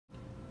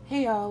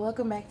Hey y'all,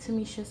 welcome back to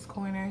Mesha's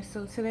Corner.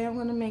 So today I'm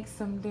gonna make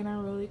some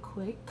dinner really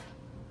quick.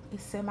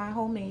 It's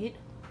semi-homemade.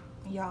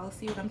 Y'all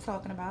see what I'm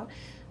talking about.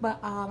 But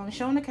I'm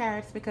showing the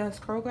carrots because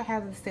Kroger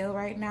has a sale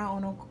right now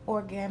on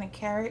organic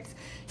carrots.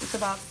 It's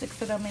about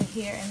 6 of them in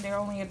here and they're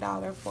only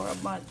 $1 for a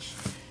bunch.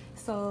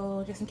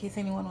 So just in case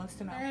anyone wants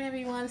to know. Alright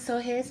everyone, so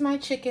here's my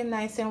chicken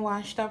nice and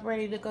washed up,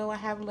 ready to go. I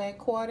have leg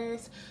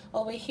quarters.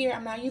 Over here,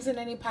 I'm not using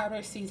any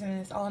powdered seasoning.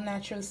 It's all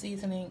natural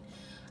seasoning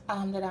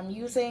that I'm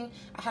using.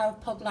 I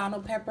have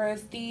poblano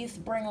peppers. These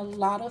bring a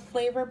lot of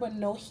flavor but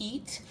no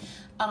heat.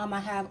 I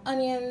have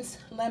onions,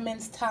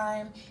 lemons,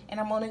 thyme, and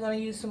I'm only going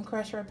to use some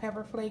crushed red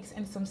pepper flakes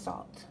and some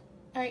salt.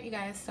 Alright you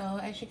guys, so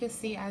as you can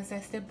see, I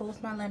zested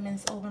both my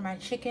lemons over my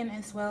chicken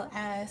as well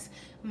as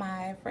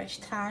my fresh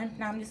thyme.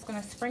 Now I'm just going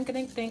to sprinkle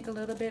and think a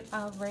little bit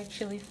of red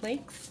chili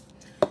flakes.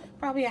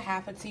 Probably a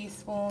half a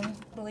teaspoon.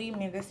 Believe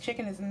me, this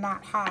chicken is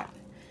not hot.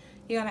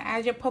 You're going to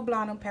add your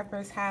poblano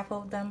peppers, half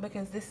of them,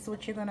 because this is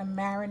what you're going to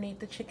marinate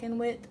the chicken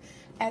with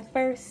at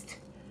first.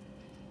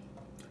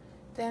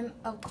 Then,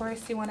 of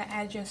course, you want to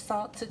add your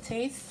salt to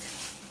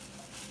taste.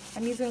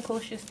 I'm using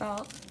kosher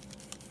salt.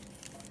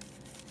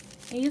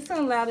 And you're just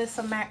going to allow this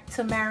to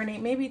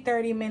marinate maybe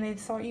 30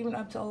 minutes or even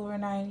up to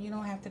overnight. You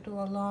don't have to do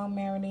a long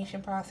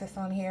marination process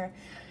on here.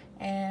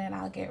 And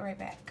I'll get right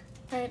back.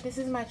 Alright, this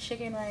is my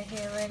chicken right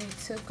here ready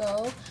to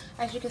go.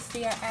 As you can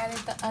see, I added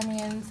the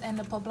onions and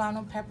the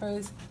poblano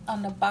peppers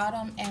on the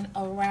bottom and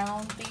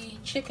around the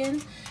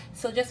chicken.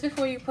 So just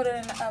before you put it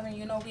in the oven,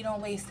 you know we don't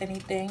waste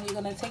anything.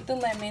 You're going to take the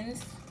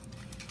lemons.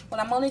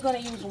 Well, I'm only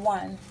going to use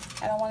one.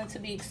 I don't want it to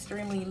be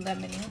extremely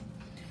lemony.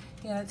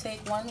 You're going to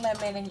take one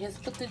lemon and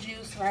just put the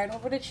juice right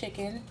over the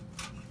chicken.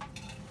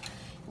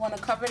 You want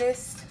to cover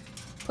this,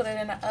 put it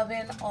in the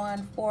oven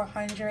on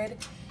 400.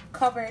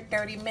 Covered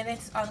 30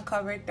 minutes,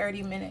 uncovered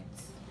 30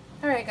 minutes.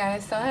 Alright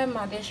guys, so I have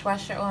my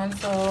dishwasher on,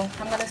 so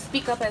I'm going to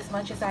speak up as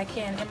much as I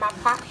can. In my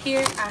pot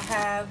here, I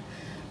have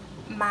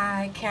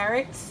my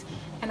carrots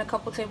and a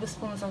couple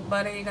tablespoons of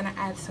butter. You're going to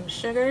add some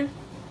sugar.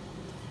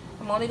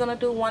 I'm only going to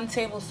do 1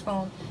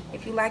 tablespoon.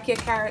 If you like your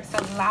carrots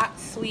a lot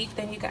sweet,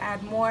 then you can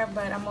add more,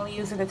 but I'm only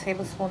using a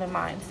tablespoon in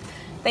mine.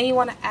 Then you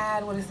want to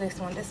add, what is this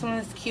one? This one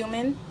is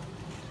cumin.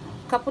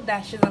 A couple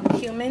dashes of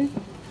cumin.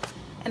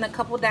 And a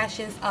couple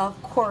dashes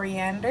of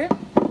coriander.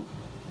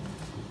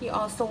 You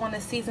also want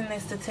to season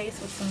this to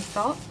taste with some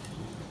salt.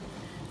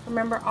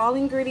 Remember, all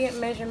ingredient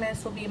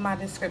measurements will be in my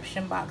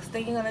description box.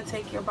 Then you're going to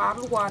take your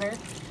bottled water.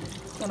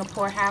 You're going to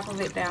pour half of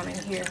it down in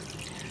here.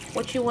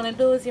 What you want to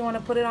do is you want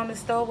to put it on the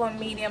stove on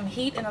medium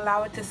heat and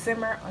allow it to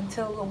simmer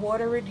until the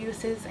water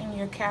reduces and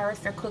your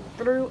carrots are cooked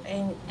through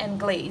and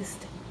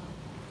glazed.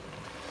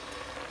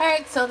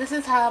 Alright, so this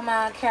is how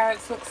my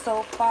carrots look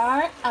so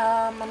far.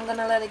 I'm going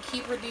to let it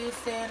keep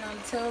reducing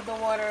until the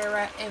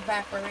water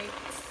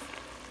evaporates.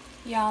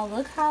 Y'all,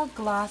 look how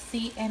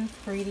glossy and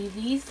pretty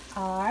these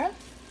are.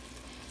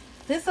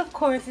 This, of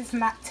course, is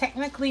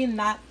technically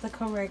not the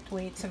correct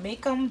way to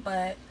make them,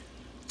 but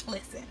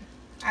listen,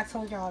 I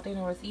told y'all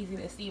dinner was easy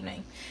this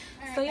evening.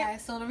 Alright, so yeah,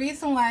 guys, so the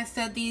reason why I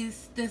said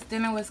this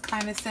dinner was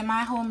kind of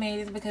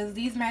semi-homemade is because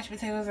these mashed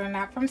potatoes are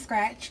not from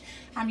scratch.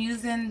 I'm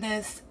using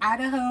this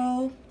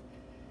Idaho...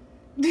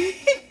 This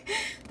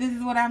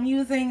is what I'm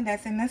using.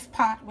 That's in this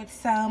pot with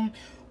some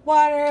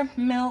water,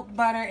 milk,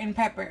 butter, and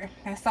pepper.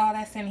 That's all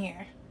that's in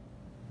here.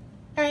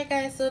 Alright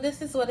guys, so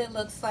this is what it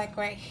looks like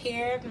right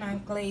here. My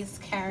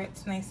glazed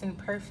carrots, nice and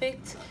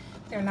perfect.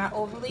 They're not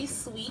overly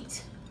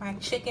sweet. My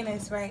chicken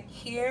is right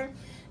here,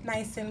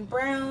 nice and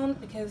brown,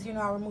 because you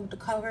know I removed the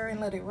cover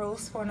and let it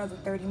roast for another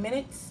 30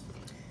 minutes.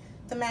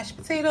 The mashed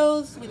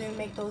potatoes, we didn't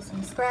make those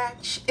from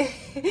scratch.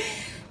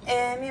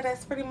 And yeah,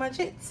 that's pretty much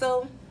it.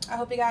 So I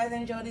hope you guys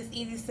enjoyed this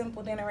easy,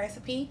 simple dinner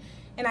recipe,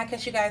 and I'll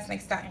catch you guys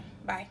next time.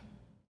 Bye.